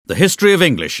The History of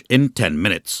English in 10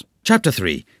 minutes. Chapter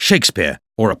 3. Shakespeare,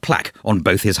 or a plaque on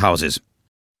both his houses.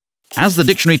 As the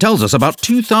dictionary tells us, about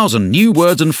 2,000 new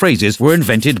words and phrases were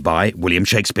invented by William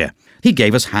Shakespeare. He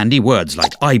gave us handy words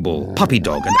like eyeball, puppy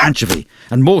dog and anchovy,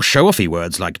 and more show-offy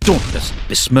words like dauntless,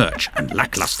 besmirch and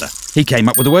lacklustre. He came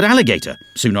up with the word alligator,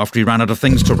 soon after he ran out of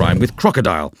things to rhyme with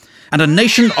crocodile. And a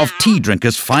nation of tea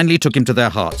drinkers finally took him to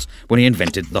their hearts when he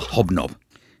invented the hobnob.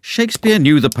 Shakespeare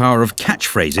knew the power of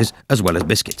catchphrases as well as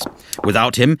biscuits.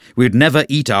 Without him, we'd never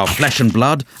eat our flesh and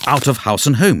blood out of house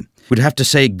and home. We'd have to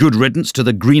say good riddance to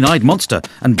the green-eyed monster,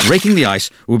 and breaking the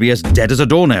ice would be as dead as a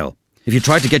doornail. If you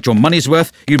tried to get your money's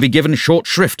worth, you'd be given short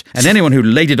shrift, and anyone who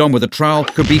laid it on with a trowel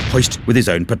could be hoisted with his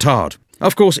own petard.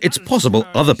 Of course, it's possible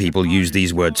other people used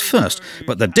these words first,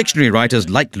 but the dictionary writers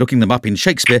liked looking them up in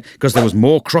Shakespeare because there was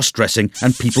more cross-dressing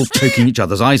and people poking each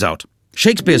other's eyes out.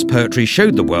 Shakespeare's poetry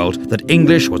showed the world that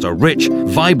English was a rich,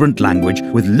 vibrant language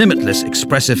with limitless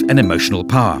expressive and emotional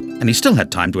power, and he still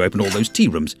had time to open all those tea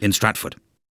rooms in Stratford.